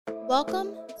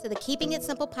Welcome to the Keeping It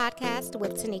Simple podcast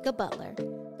with Tanika Butler,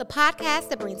 the podcast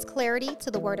that brings clarity to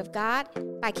the Word of God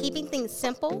by keeping things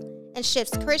simple and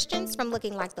shifts Christians from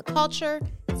looking like the culture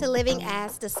to living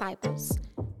as disciples.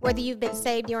 Whether you've been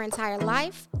saved your entire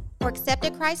life or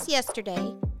accepted Christ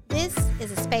yesterday, this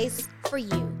is a space for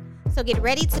you. So get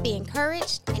ready to be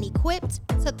encouraged and equipped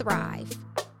to thrive.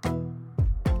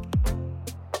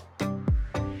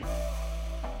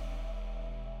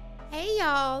 Hey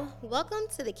y'all, welcome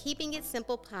to the Keeping It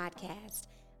Simple podcast.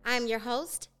 I'm your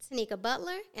host, Tanika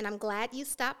Butler, and I'm glad you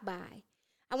stopped by.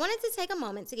 I wanted to take a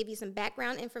moment to give you some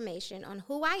background information on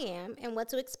who I am and what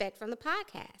to expect from the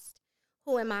podcast.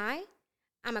 Who am I?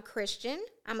 I'm a Christian,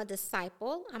 I'm a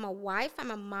disciple, I'm a wife,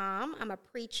 I'm a mom, I'm a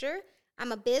preacher,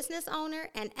 I'm a business owner,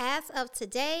 and as of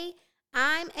today,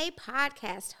 I'm a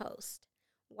podcast host.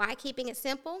 Why keeping it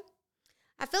simple?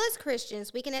 I feel as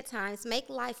Christians, we can at times make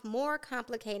life more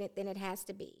complicated than it has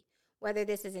to be. Whether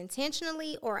this is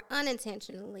intentionally or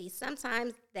unintentionally,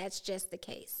 sometimes that's just the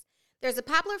case. There's a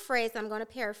popular phrase I'm going to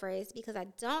paraphrase because I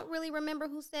don't really remember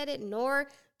who said it, nor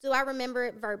do I remember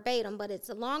it verbatim, but it's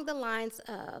along the lines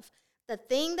of, the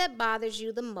thing that bothers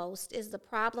you the most is the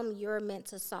problem you're meant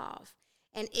to solve.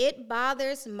 And it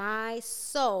bothers my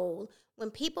soul when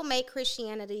people make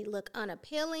Christianity look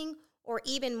unappealing or,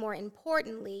 even more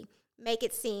importantly, make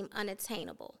it seem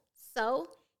unattainable. So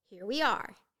here we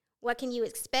are. What can you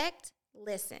expect?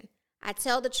 Listen, I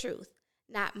tell the truth,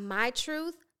 not my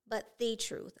truth, but the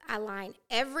truth. I line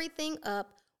everything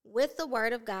up with the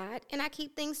Word of God, and I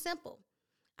keep things simple.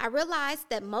 I realize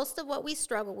that most of what we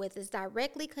struggle with is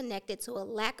directly connected to a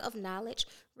lack of knowledge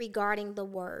regarding the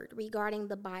Word, regarding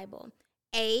the Bible.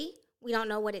 A, we don't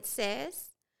know what it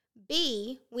says.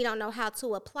 B, we don't know how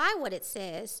to apply what it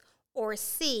says. Or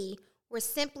C, we're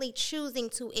simply choosing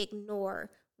to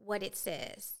ignore what it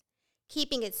says.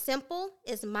 Keeping it simple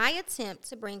is my attempt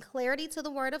to bring clarity to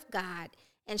the Word of God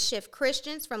and shift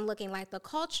Christians from looking like the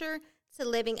culture to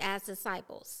living as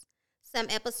disciples. Some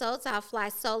episodes I'll fly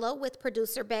solo with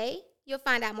producer Bay. You'll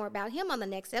find out more about him on the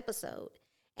next episode.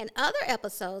 And other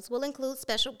episodes will include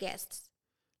special guests.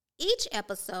 Each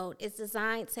episode is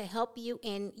designed to help you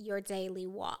in your daily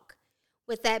walk.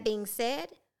 With that being said,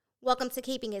 welcome to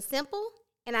Keeping It Simple,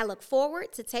 and I look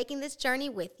forward to taking this journey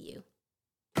with you.